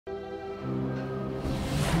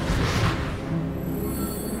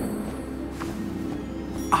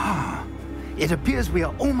It appears we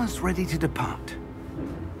are almost ready to depart.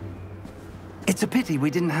 It's a pity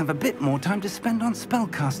we didn't have a bit more time to spend on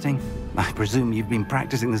spellcasting. I presume you've been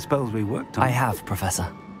practicing the spells we worked on. I have, Professor.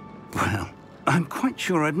 Well, I'm quite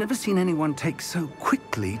sure I've never seen anyone take so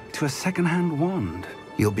quickly to a second-hand wand.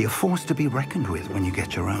 You'll be a force to be reckoned with when you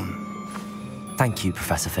get your own. Thank you,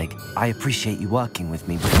 Professor Fig. I appreciate you working with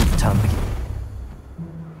me before the term begins.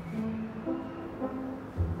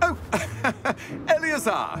 Oh,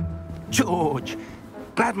 Eleazar! George,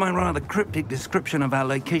 glad my rather cryptic description of our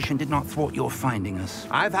location did not thwart your finding us.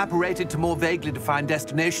 I've apparated to more vaguely defined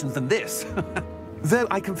destinations than this. Though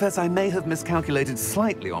I confess I may have miscalculated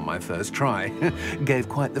slightly on my first try. Gave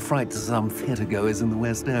quite the fright to some theatre-goers in the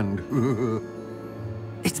West End.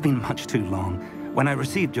 It's been much too long. When I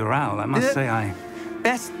received your owl, I must say I...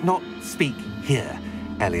 Best not speak here,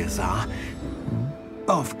 Eleazar.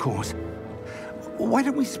 Of course. Why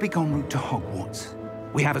don't we speak en route to Hogwarts?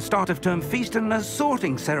 We have a start-of-term feast and a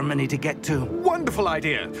sorting ceremony to get to. Wonderful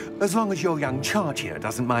idea! As long as your young charge here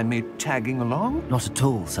doesn't mind me tagging along. Not at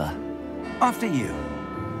all, sir. After you.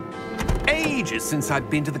 Ages since I've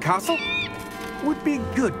been to the castle. Would be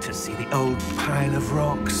good to see the old pile of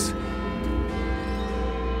rocks.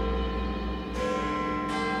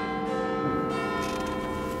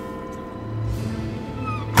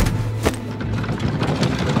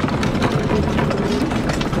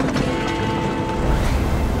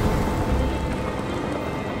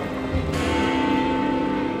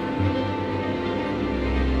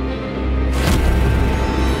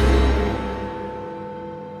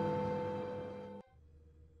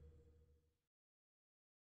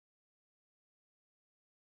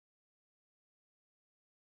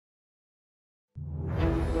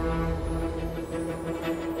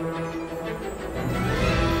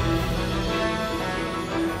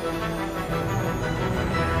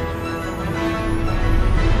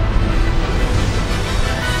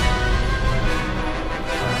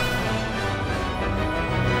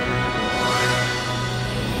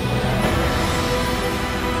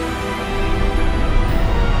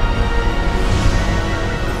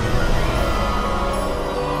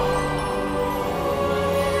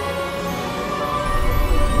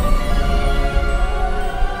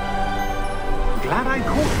 Glad I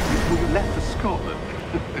caught you before you left for Scotland.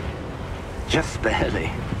 Just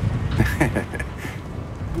barely.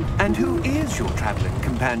 And who is your traveling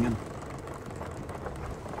companion?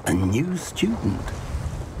 A new student.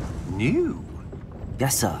 New?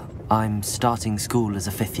 Yes, sir. I'm starting school as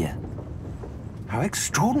a 5th year. How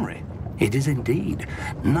extraordinary. It is indeed.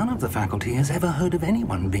 None of the faculty has ever heard of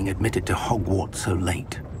anyone being admitted to Hogwarts so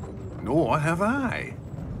late. Nor have I.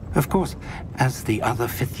 Of course, as the other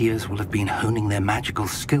 5th years will have been honing their magical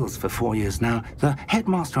skills for 4 years now, the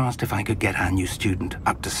headmaster asked if I could get our new student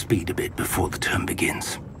up to speed a bit before the term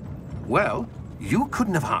begins. Well, you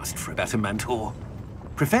couldn't have asked for a better mentor.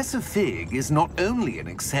 Professor Fig is not only an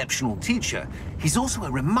exceptional teacher, he's also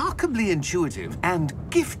a remarkably intuitive and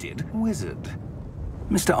gifted wizard.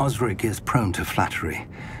 Mr. Osric is prone to flattery.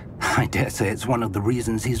 I dare say it's one of the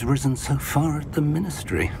reasons he's risen so far at the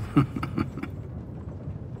Ministry.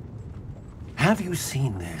 Have you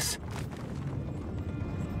seen this?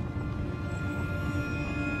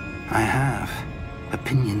 I have.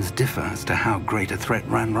 Opinions differ as to how great a threat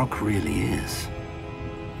Ranrok really is.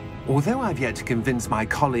 Although I've yet to convince my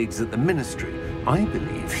colleagues at the Ministry, I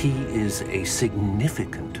believe he is a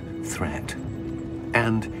significant threat.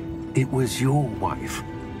 And it was your wife,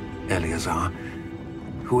 Eleazar,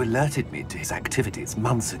 who alerted me to his activities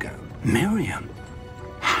months ago. Miriam?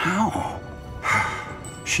 How?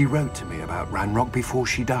 She wrote to me about Ranrok before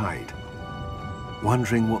she died,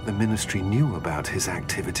 wondering what the Ministry knew about his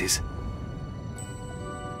activities.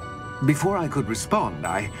 Before I could respond,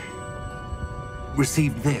 I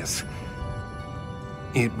received this.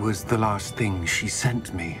 It was the last thing she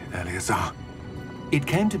sent me, Eleazar. It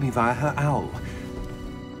came to me via her owl,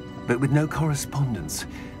 but with no correspondence.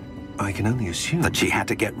 I can only assume That she had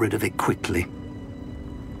to get rid of it quickly,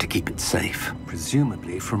 to keep it safe.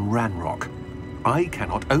 presumably from Ranrok. I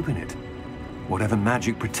cannot open it. Whatever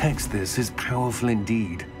magic protects this is powerful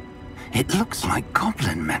indeed. It looks like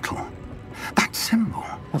goblin metal. That symbol.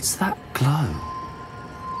 What's that glow?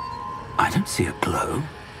 I don't see a glow.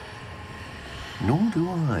 Nor do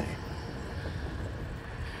I.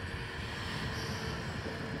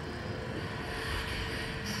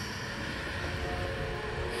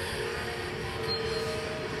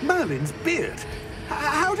 Merlin's beard.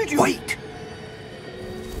 How did you... Wait!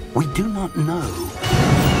 We do not know.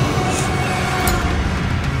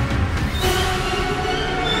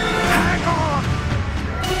 Hang on!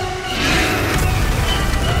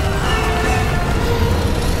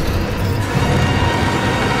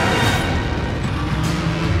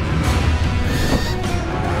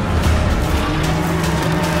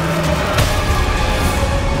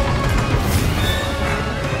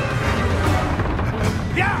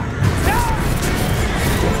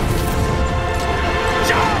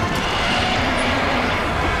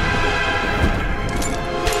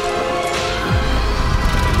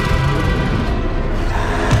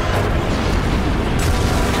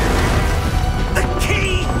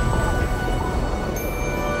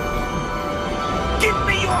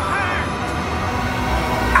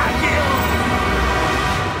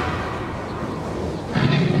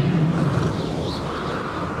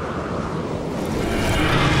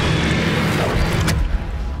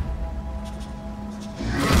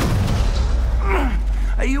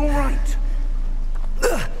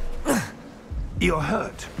 you're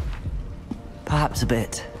hurt. Perhaps a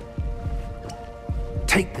bit.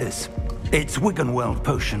 Take this. It's Wiggenweld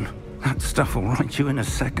potion. That stuff will right you in a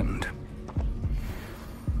second.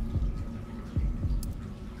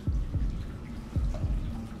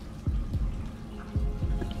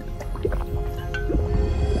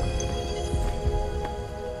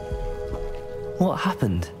 What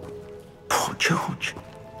happened? Poor George.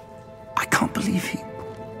 I can't believe he...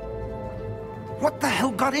 What the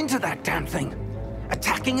hell got into that damn thing?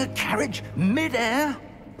 Attacking a carriage mid-air?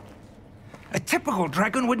 A typical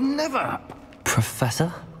dragon would never...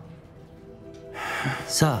 Professor?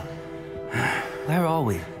 Sir, where are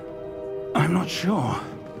we? I'm not sure.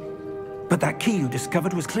 But that key you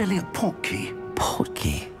discovered was clearly a port key. Port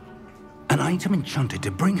key? An item enchanted to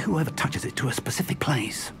bring whoever touches it to a specific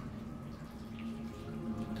place.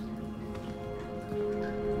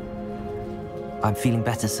 I'm feeling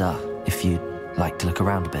better, sir, if you'd like to look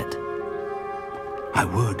around a bit. I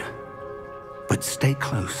would. But stay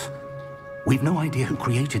close. We've no idea who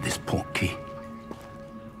created this port key.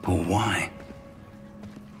 Or why.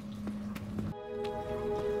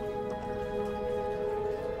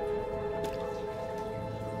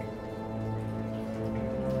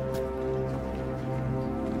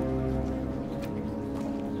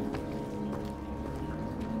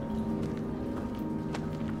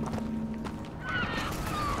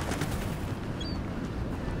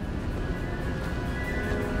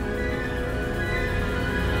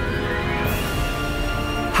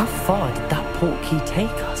 How far did that port key take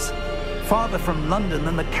us? Farther from London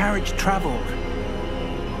than the carriage traveled.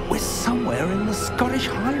 We're somewhere in the Scottish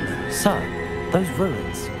Highlands. Sir, those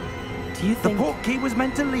ruins. Do you think... The port key was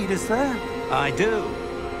meant to lead us there? I do.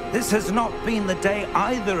 This has not been the day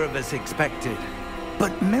either of us expected.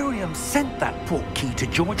 But Miriam sent that port key to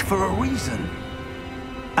George for a reason.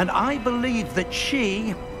 And I believe that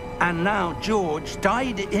she, and now George,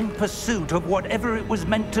 died in pursuit of whatever it was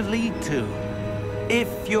meant to lead to.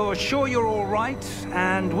 If you're sure you're all right,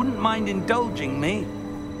 and wouldn't mind indulging me,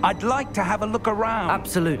 I'd like to have a look around.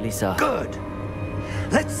 Absolutely, sir. Good.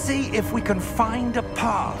 Let's see if we can find a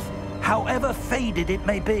path, however faded it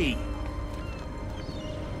may be.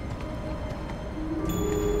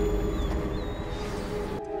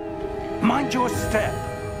 Mind your step.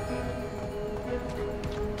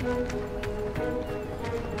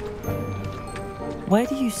 Where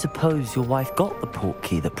do you suppose your wife got the port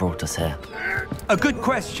key that brought us here? A good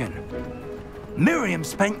question. Miriam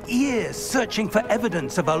spent years searching for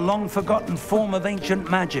evidence of a long-forgotten form of ancient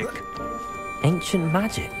magic. Ancient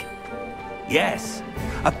magic? Yes,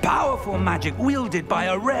 a powerful magic wielded by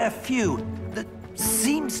a rare few that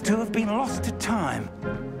seems to have been lost to time.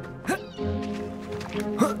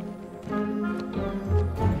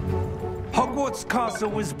 Hogwarts Castle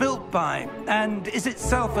was built by, and is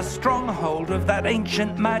itself a stronghold of that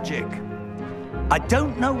ancient magic. I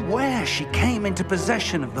don't know where she came into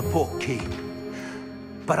possession of the port key,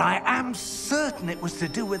 but I am certain it was to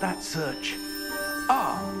do with that search.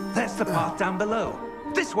 Ah, there's the path down below.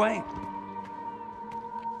 This way.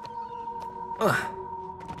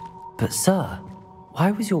 But sir,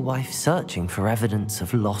 why was your wife searching for evidence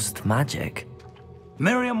of lost magic?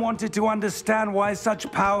 Miriam wanted to understand why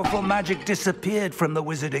such powerful magic disappeared from the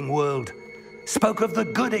wizarding world. Spoke of the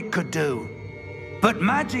good it could do. But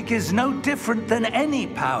magic is no different than any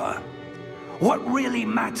power. What really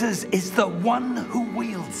matters is the one who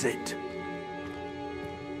wields it.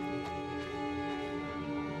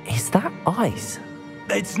 Is that ice?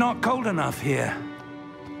 It's not cold enough here.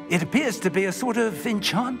 It appears to be a sort of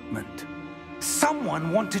enchantment.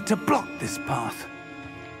 Someone wanted to block this path.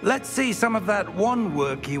 Let's see some of that wand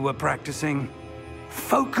work you were practicing.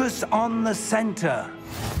 Focus on the center.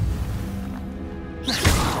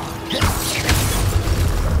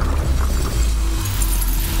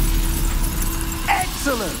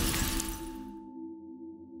 Excellent!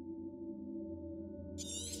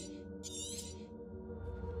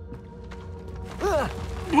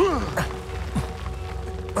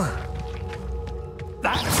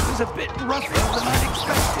 That was a bit rougher than I'd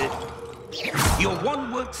expected. Your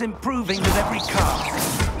wand work's improving with every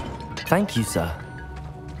cast. Thank you, sir.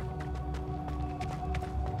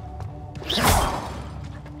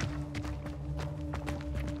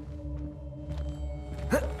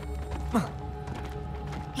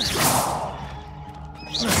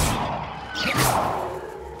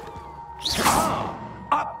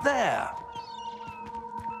 Up there!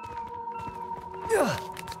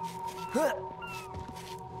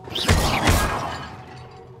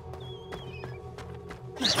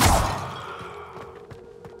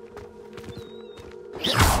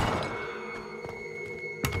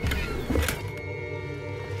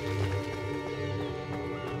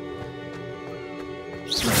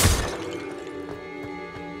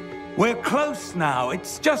 We're close now.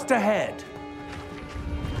 It's just ahead.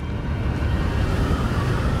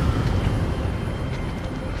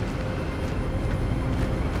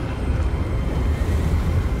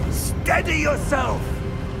 Steady yourself!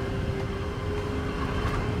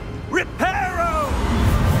 Reparo!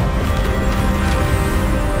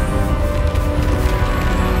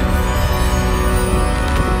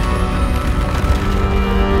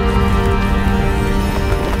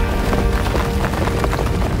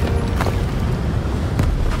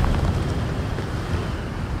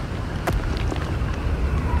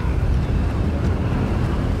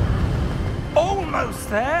 Almost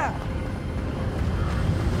there!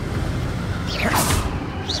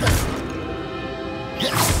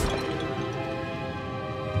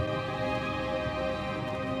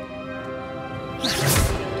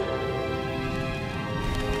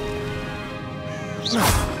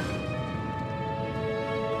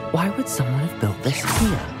 Why would someone have built this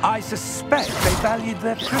here? I suspect they valued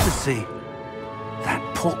their privacy. That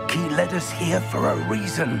portkey led us here for a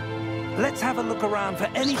reason. Let's have a look around for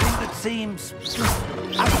anything that seems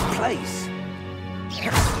out of place.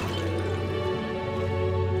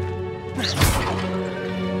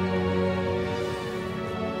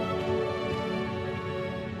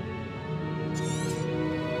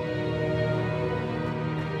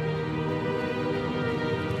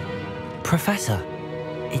 Professor,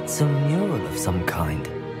 it's a mural of some kind.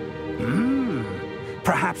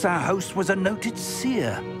 Perhaps our host was a noted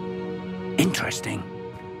seer. Interesting.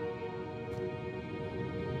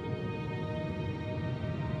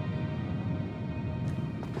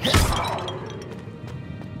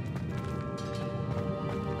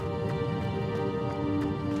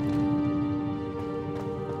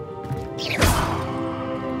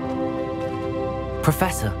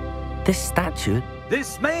 Professor, this statue...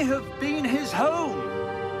 This may have been his home.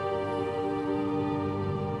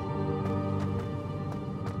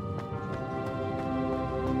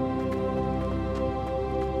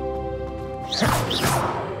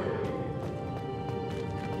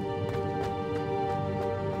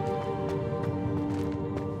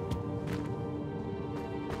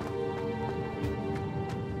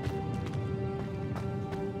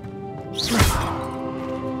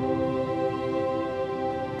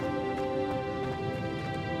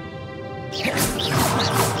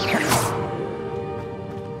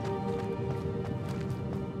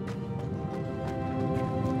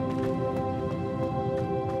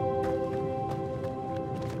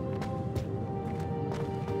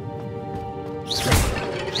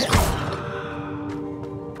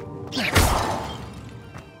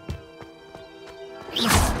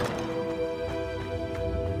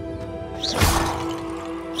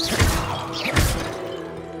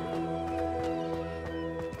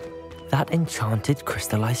 That enchanted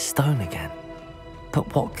crystallized stone again.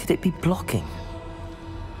 But what could it be blocking?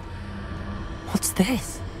 What's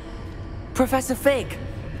this? Professor Fig!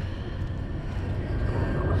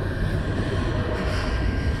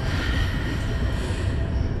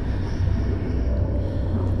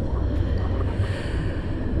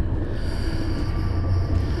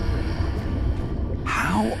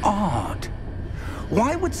 How odd.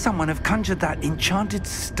 Why would someone have conjured that enchanted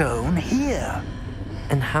stone here?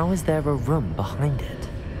 And how is there a room behind it?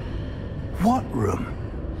 What room?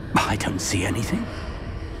 I don't see anything.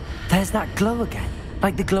 There's that glow again,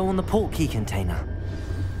 like the glow on the portkey container.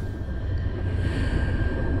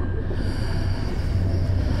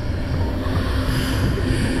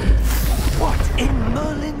 What in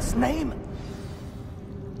Merlin's name?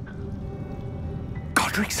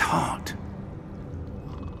 Godric's heart.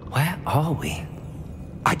 Where are we?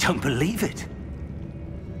 I don't believe it.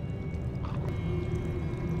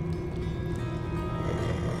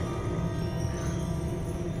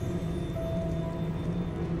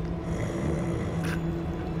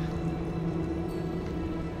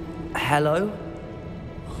 Hello?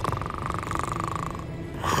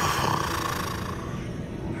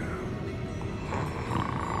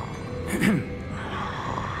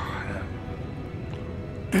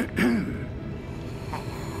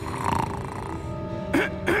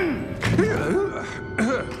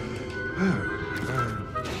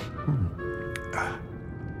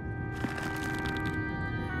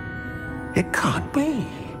 It can't be.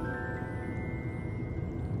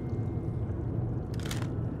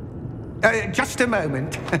 Just a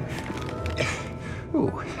moment. Ooh.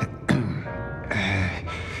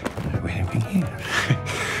 Where are we here?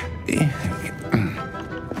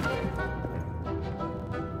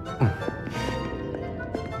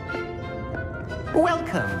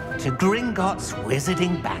 Welcome to Gringotts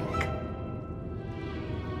Wizarding Bank.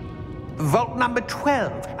 Vault number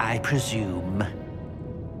 12, I presume.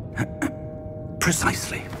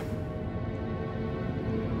 Precisely.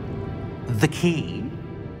 The key?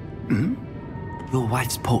 Hmm? Your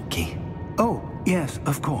wife's portkey. Oh, yes,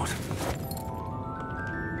 of course.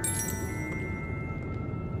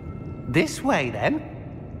 This way, then.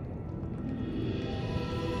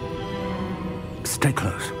 Stay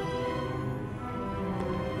close.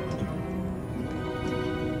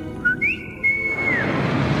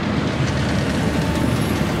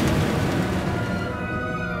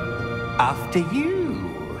 After you.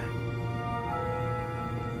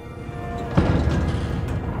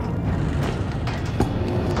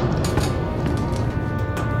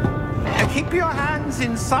 Keep your hands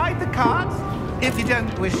inside the carts if you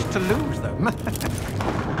don't wish to lose them.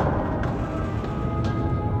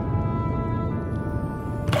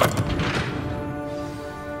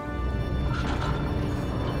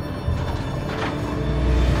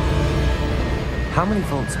 How many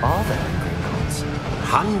vaults are there in Gringotts?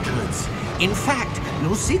 Hundreds. In fact,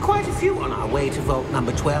 you'll see quite a few on our way to vault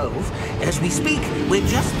number 12. As we speak, we're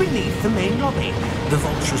just beneath the main lobby. The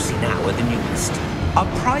vaults you see now are the newest. Are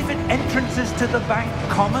private entrances to the bank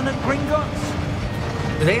common at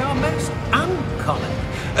Gringotts? They are most uncommon.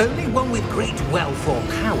 Only one with great wealth or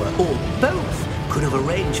power, or both, could have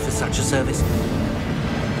arranged for such a service.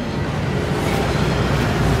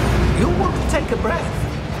 You'll want to take a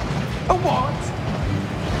breath. A what?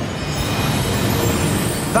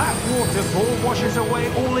 That waterfall washes away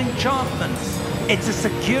all enchantments. It's a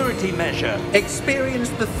security measure.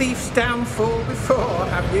 Experienced the thief's downfall before,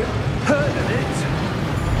 have you? Heard of it?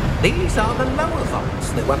 These are the lower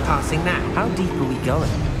vaults that we're passing now. How deep are we going?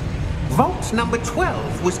 Vault number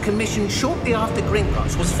 12 was commissioned shortly after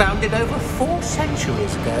Gringotts was founded over 4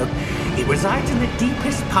 centuries ago. It resides in the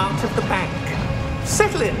deepest part of the bank.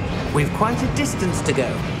 Settle in. We've quite a distance to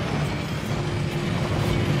go.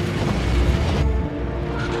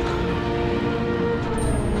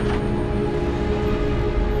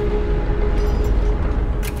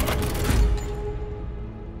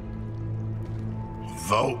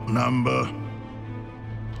 Vault number?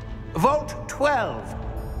 Vault 12.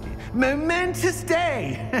 Momentous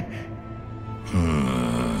day.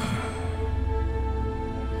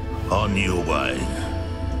 On your way.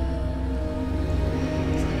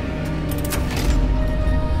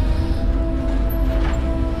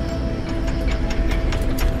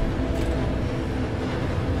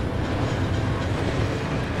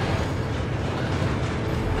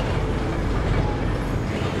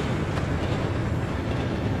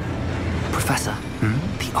 Professor,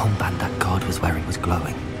 the armband that guard was wearing was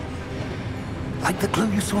glowing. Like the glow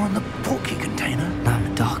you saw on the portkey container?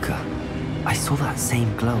 No, darker. I saw that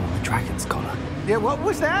same glow on the dragon's collar. Yeah, what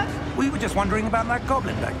was that? We were just wondering about that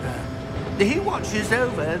goblin back there. He watches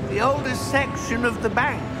over the oldest section of the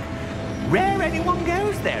bank. Rare anyone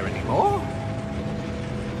goes there anymore.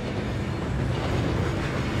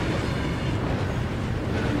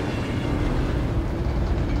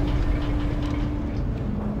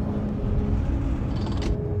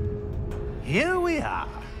 Here we are.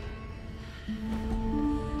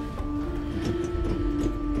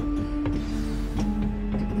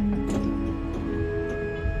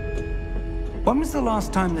 When was the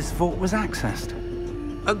last time this vault was accessed?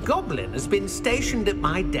 A goblin has been stationed at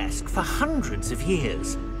my desk for hundreds of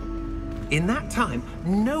years. In that time,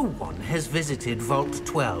 no one has visited Vault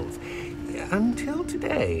 12. Until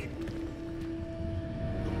today.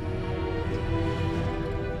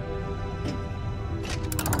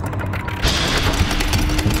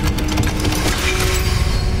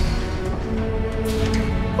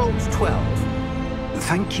 Vault 12.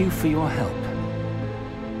 Thank you for your help.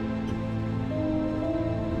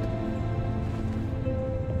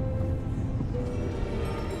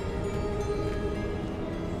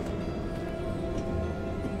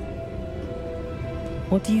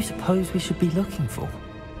 What do you suppose we should be looking for?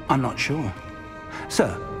 I'm not sure.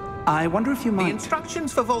 Sir, I wonder if you The might...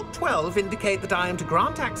 instructions for Vault 12 indicate that I am to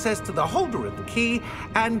grant access to the holder of the key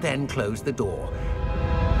and then close the door.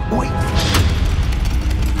 Wait!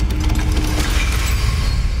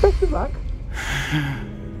 Best of luck.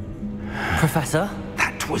 Professor?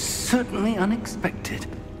 That was certainly unexpected.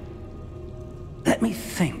 Let me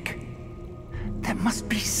think. There must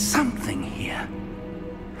be something here.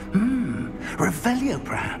 Revelio,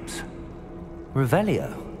 perhaps?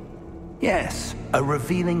 Revelio? Yes, a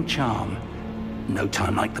revealing charm. No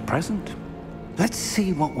time like the present. Let's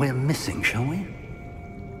see what we're missing, shall we?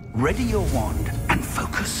 Ready your wand and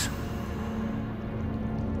focus.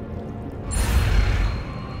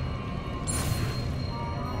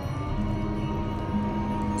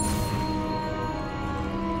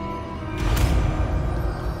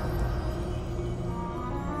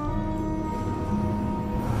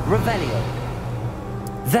 Revelio.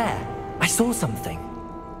 There! I saw something.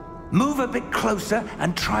 Move a bit closer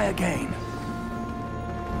and try again.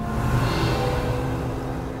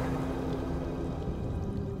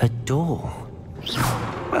 A door.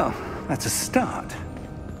 Well, that's a start.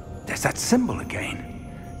 There's that symbol again.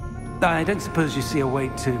 I don't suppose you see a way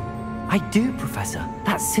to... I do, Professor.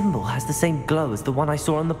 That symbol has the same glow as the one I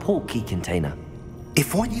saw on the port key container.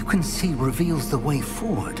 If what you can see reveals the way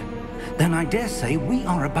forward, then I dare say we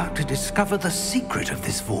are about to discover the secret of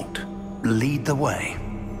this vault. Lead the way.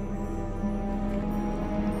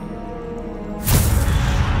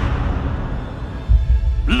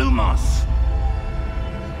 Lumos!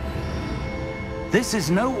 This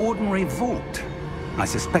is no ordinary vault. I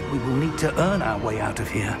suspect we will need to earn our way out of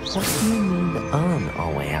here. What do you mean, earn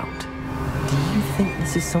our way out? Do you think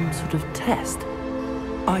this is some sort of test?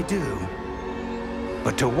 I do.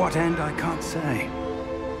 But to what end, I can't say.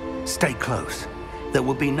 Stay close. There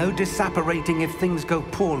will be no disapparating if things go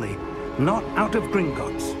poorly. Not out of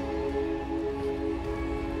Gringotts.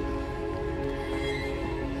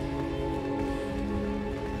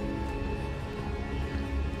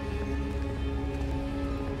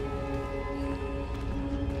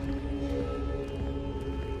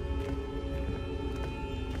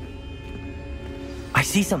 I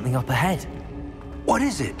see something up ahead. What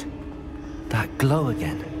is it? That glow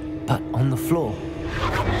again, but on the floor.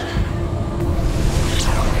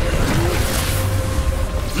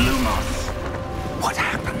 Lumos! What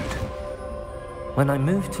happened? When I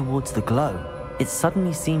moved towards the glow, it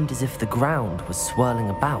suddenly seemed as if the ground was swirling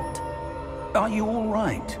about. Are you all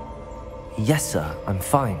right? Yes, sir, I'm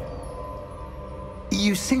fine.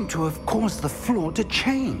 You seem to have caused the floor to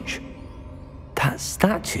change. That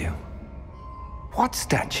statue. What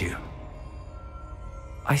statue?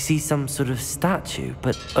 I see some sort of statue,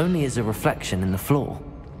 but only as a reflection in the floor.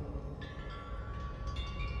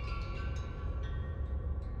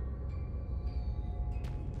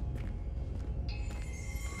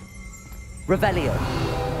 Revelio.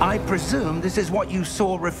 I presume this is what you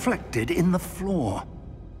saw reflected in the floor.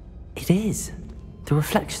 It is. The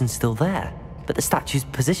reflection's still there, but the statue's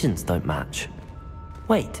positions don't match.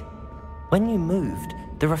 Wait. When you moved,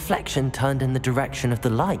 the reflection turned in the direction of the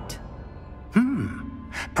light.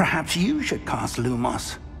 Perhaps you should cast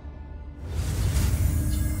Lumos.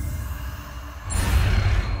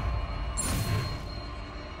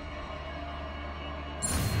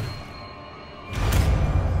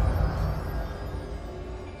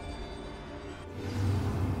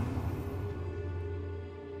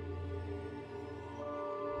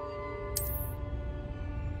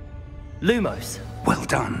 Lumos. Well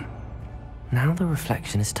done. Now the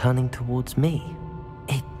reflection is turning towards me.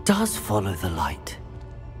 It does follow the light.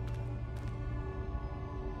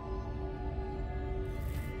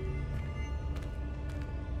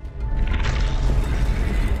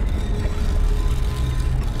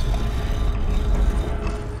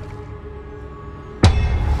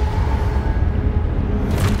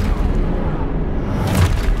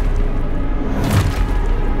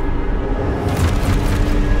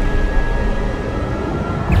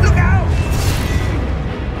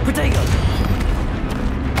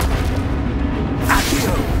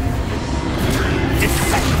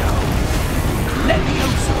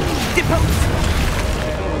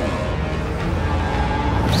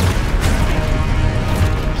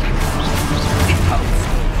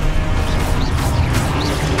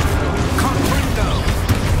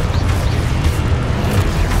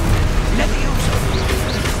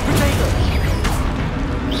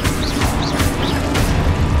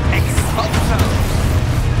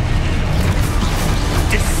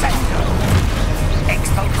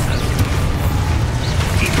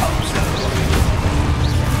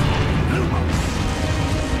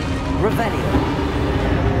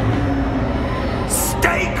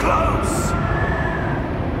 Stay close!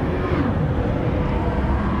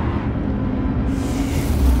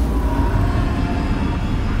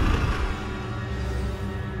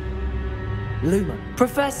 Luma.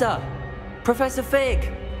 Professor! Professor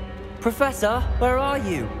Fig! Professor, where are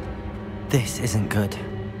you? This isn't good.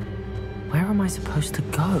 Where am I supposed to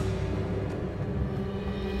go?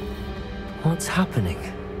 What's happening?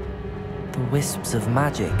 The wisps of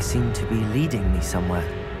magic seem to be leading me somewhere.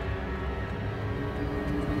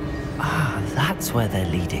 Ah, that's where they're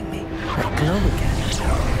leading me. That glow again.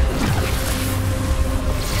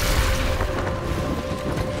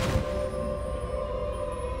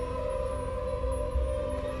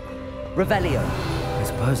 Revelio. I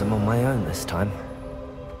suppose I'm on my own this time.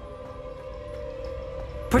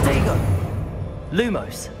 Protego!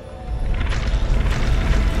 Lumos.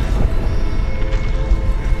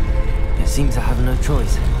 It seems I have no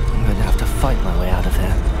choice. I'm going to have to fight my way out of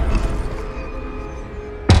here.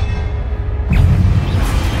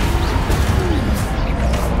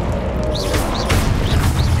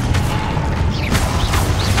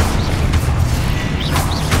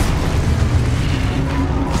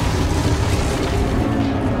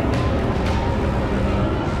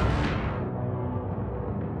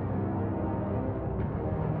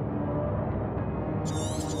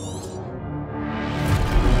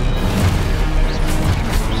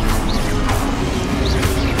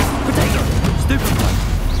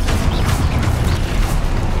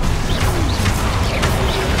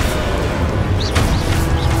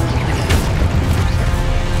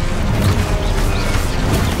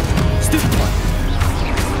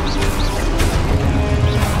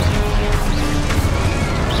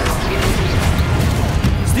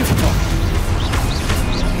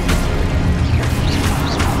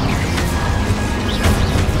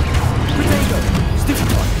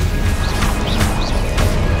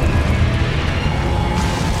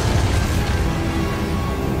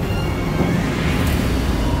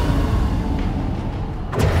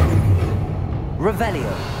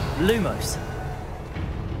 Revelio, Lumos.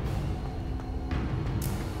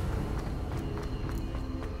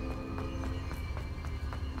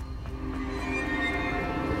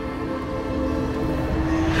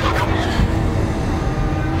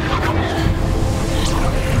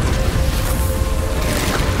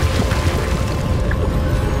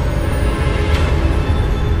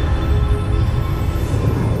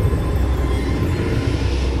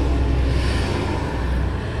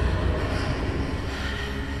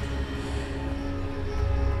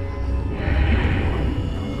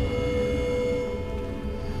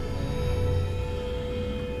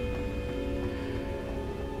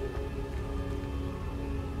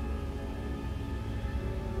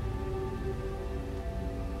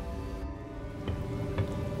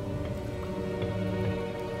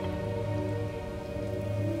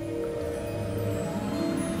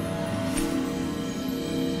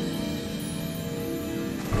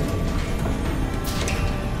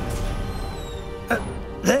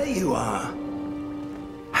 There you are.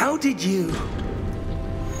 How did you...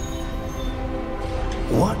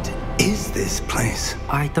 What is this place?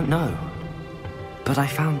 I don't know. But I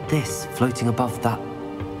found this floating above that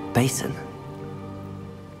basin.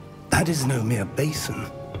 That is no mere basin.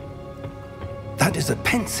 That is a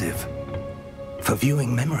pensive for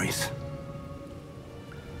viewing memories.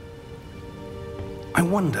 I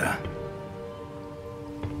wonder...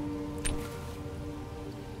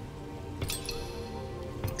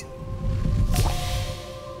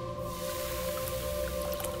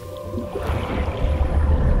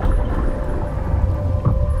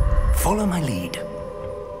 Follow my lead.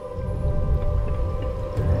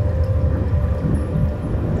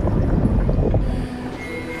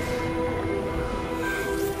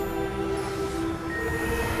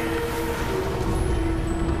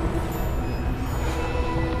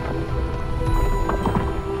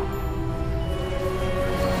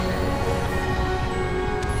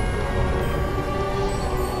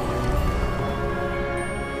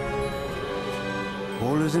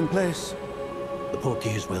 All is in place. The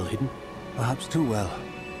portkey is well hidden. Perhaps too well.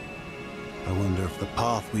 I wonder if the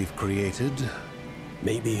path we've created...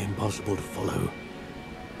 May be impossible to follow.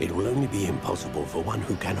 It will only be impossible for one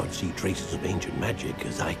who cannot see traces of ancient magic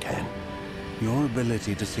as I can. Your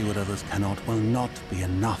ability to see what others cannot will not be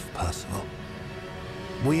enough, Percival.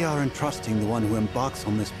 We are entrusting the one who embarks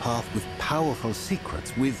on this path with powerful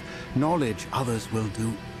secrets, with knowledge others will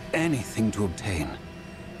do anything to obtain.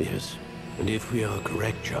 Yes, and if we are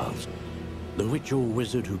correct, Charles, the witch or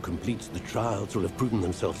wizard who completes the trials will have proven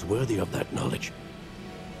themselves worthy of that knowledge,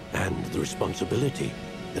 and the responsibility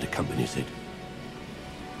that accompanies it.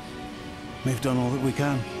 We've done all that we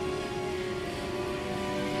can.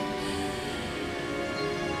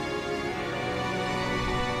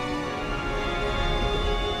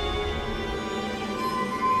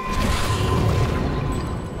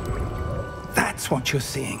 That's what you're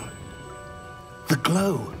seeing. The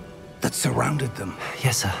glow that surrounded them.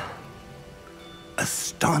 Yes, sir.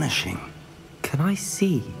 Astonishing. Can I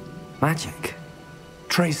see magic?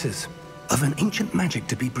 Traces of an ancient magic,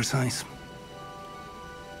 to be precise.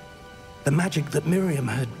 The magic that Miriam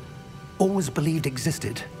had always believed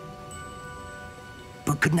existed,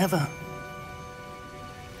 but could never.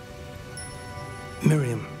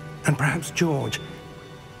 Miriam, and perhaps George,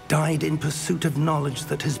 died in pursuit of knowledge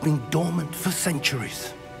that has been dormant for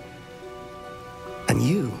centuries. And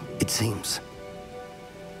you, it seems,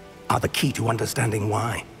 are the key to understanding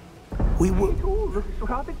why. We were... It all looks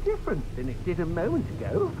rather different than it did a moment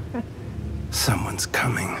ago. Someone's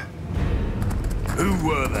coming. Who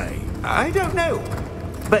were they? I don't know.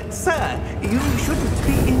 But, sir, you shouldn't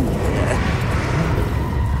be in here.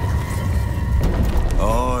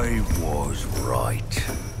 I was right.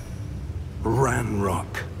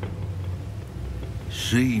 Ranrok.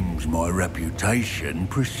 Seems my reputation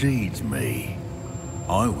precedes me.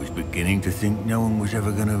 I was beginning to think no one was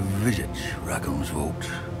ever going to visit Rackham's vault.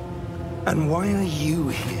 And why are you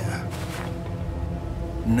here?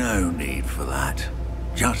 No need for that.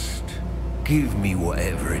 Just give me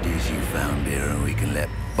whatever it is you found here and we can let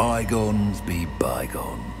bygones be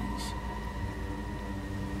bygones.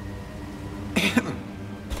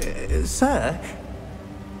 Sir,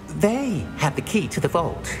 they had the key to the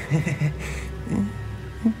vault.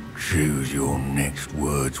 Choose your next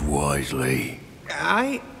words wisely.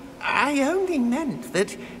 I only meant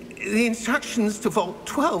that the instructions to Vault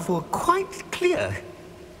 12 were quite clear.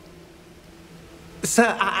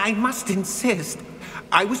 Sir, I must insist.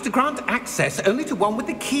 I was to grant access only to one with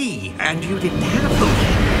the key, and you didn't have them.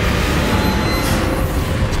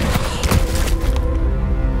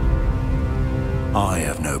 I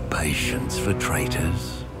have no patience for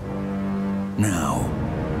traitors. Now,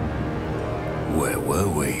 where were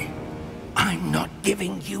we? I'm not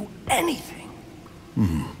giving you anything.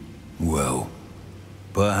 Well,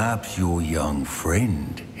 perhaps your young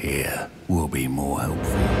friend here will be more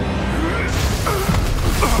helpful.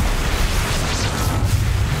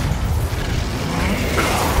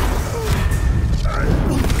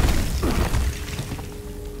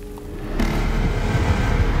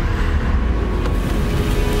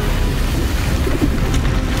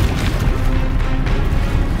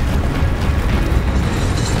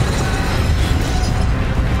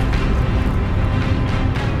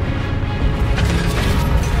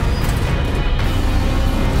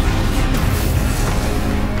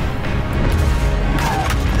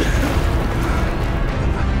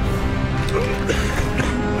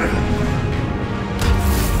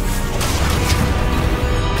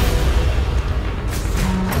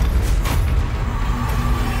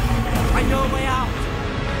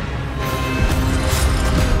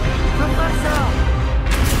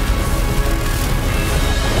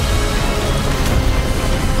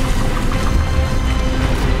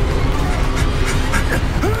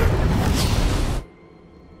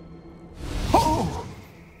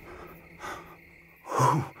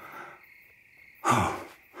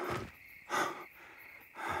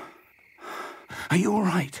 Are you all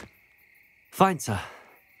right? Fine, sir.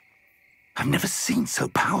 I've never seen so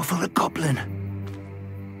powerful a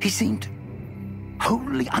goblin. He seemed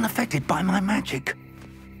wholly unaffected by my magic.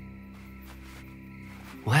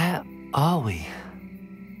 Where are we?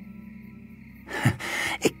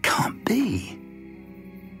 It can't be.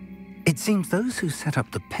 It seems those who set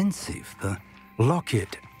up the pensive, the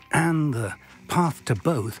locket, and the path to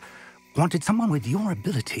both wanted someone with your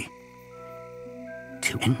ability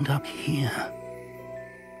to end up here.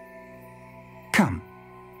 Come.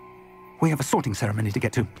 We have a sorting ceremony to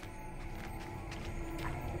get to.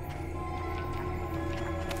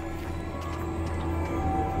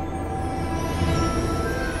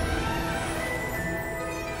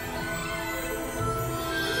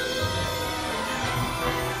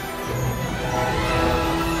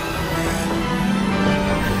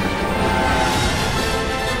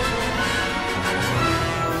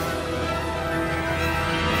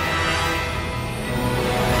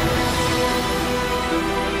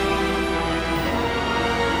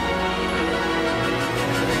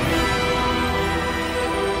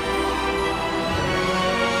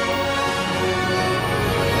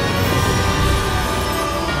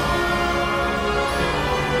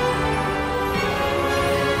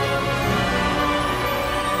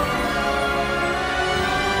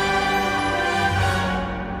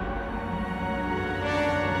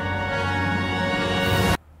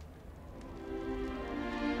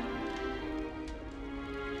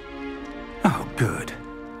 Oh, good.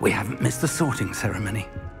 We haven't missed the sorting ceremony.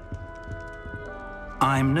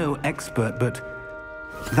 I'm no expert, but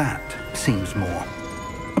that seems more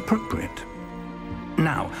appropriate.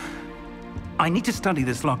 Now, I need to study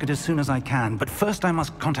this locket as soon as I can, but first I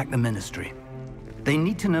must contact the Ministry. They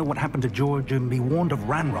need to know what happened to George and be warned of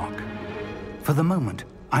Ranrok. For the moment,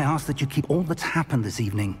 I ask that you keep all that's happened this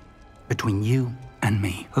evening between you and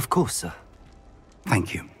me. Of course, sir.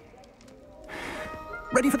 Thank you.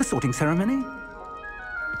 Ready for the sorting ceremony?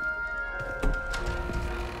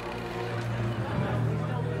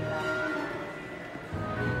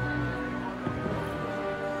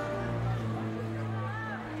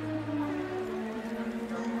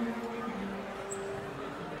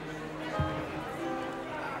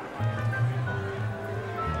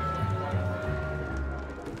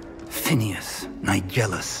 Phineas,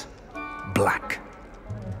 Nigellus, Black.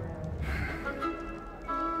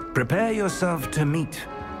 Prepare yourself to meet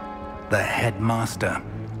the headmaster.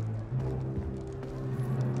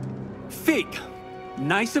 Fig,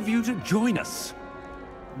 nice of you to join us.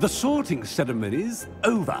 The sorting ceremony's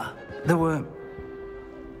over. There were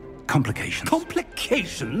complications.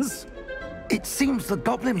 Complications? It seems the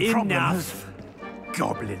goblin problem has... Enough!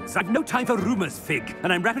 Goblins. I've no time for rumors, Fig,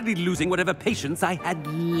 and I'm rapidly losing whatever patience I had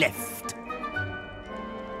left.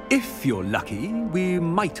 If you're lucky, we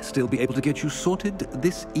might still be able to get you sorted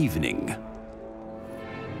this evening.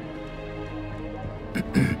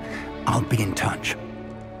 I'll be in touch.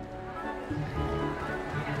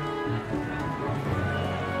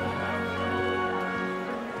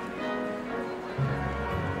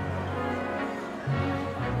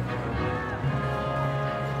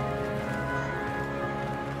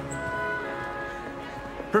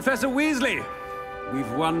 Professor Weasley, we've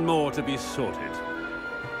one more to be sorted.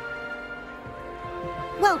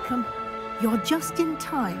 Welcome. You're just in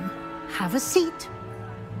time. Have a seat.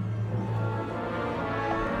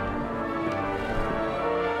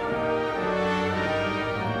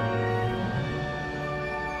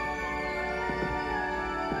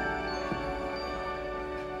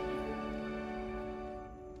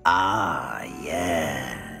 Ah,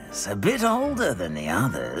 yes. A bit older than the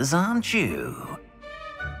others, aren't you?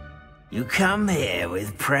 You come here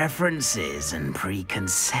with preferences and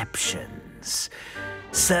preconceptions.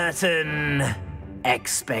 Certain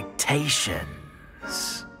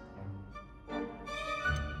expectations.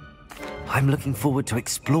 I'm looking forward to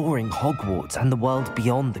exploring Hogwarts and the world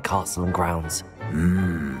beyond the castle and grounds.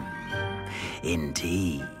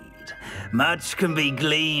 Indeed. Much can be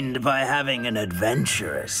gleaned by having an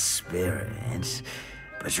adventurous spirit,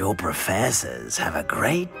 but your professors have a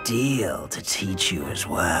great deal to teach you as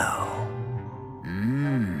well.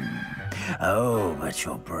 Oh, but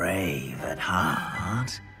you're brave at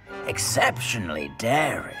heart, exceptionally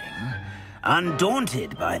daring,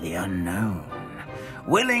 undaunted by the unknown,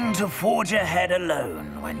 willing to forge ahead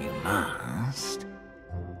alone when you must.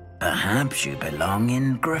 Perhaps you belong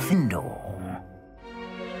in Gryffindor.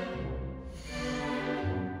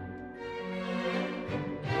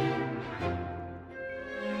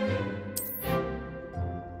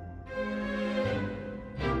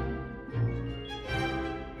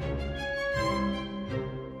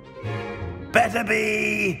 Better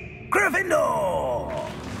be Gryffindor!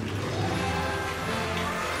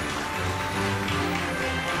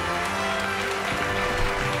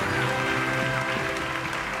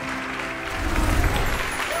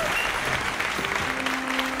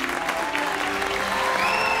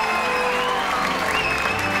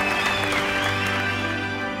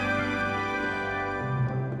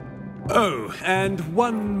 Oh, and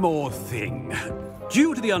one more thing.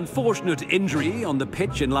 Due to the unfortunate injury on the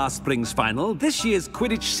pitch in last spring's final, this year's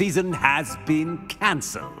Quidditch season has been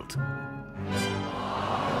cancelled.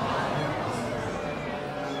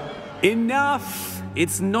 Enough!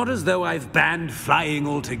 It's not as though I've banned flying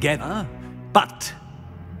altogether, but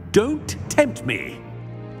don't tempt me.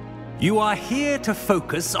 You are here to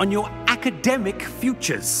focus on your academic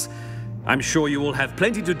futures. I'm sure you will have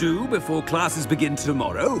plenty to do before classes begin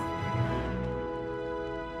tomorrow.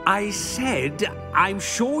 I said, I'm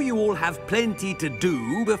sure you all have plenty to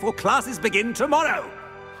do before classes begin tomorrow.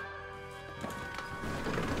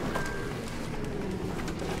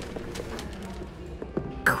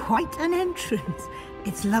 Quite an entrance.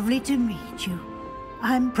 It's lovely to meet you.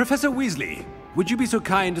 I'm... Professor Weasley, would you be so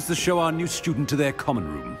kind as to show our new student to their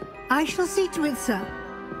common room? I shall see to it, sir.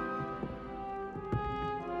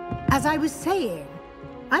 As I was saying,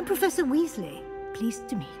 I'm Professor Weasley. Pleased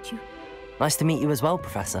to meet you. Nice to meet you as well,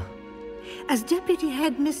 Professor. As Deputy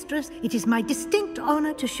Headmistress, it is my distinct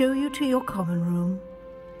honor to show you to your common room.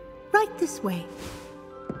 Right this way.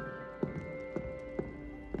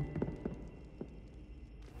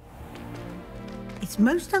 It's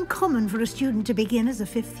most uncommon for a student to begin as a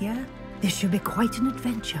fifth year. This should be quite an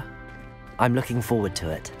adventure. I'm looking forward to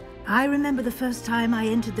it. I remember the first time I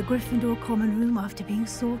entered the Gryffindor common room after being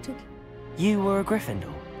sorted. You were a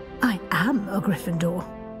Gryffindor? I am a Gryffindor.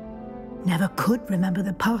 Never could remember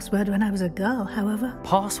the password when I was a girl, however.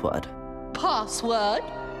 Password? Password?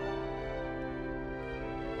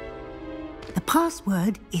 The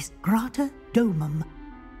password is Grata Domum.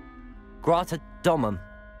 Grata Domum.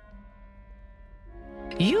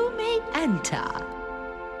 You may enter.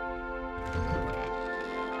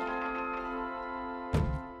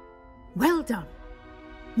 Well done.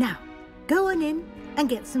 Now, go on in and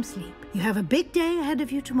get some sleep. You have a big day ahead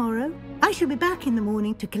of you tomorrow. I shall be back in the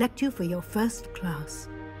morning to collect you for your first class.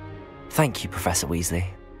 Thank you, Professor Weasley.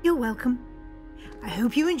 You're welcome. I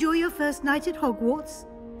hope you enjoy your first night at Hogwarts.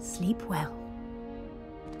 Sleep well.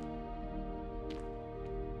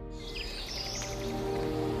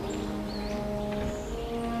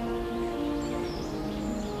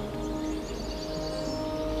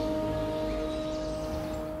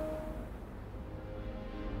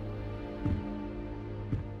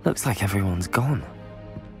 Looks like everyone's gone.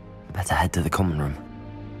 Better head to the common room.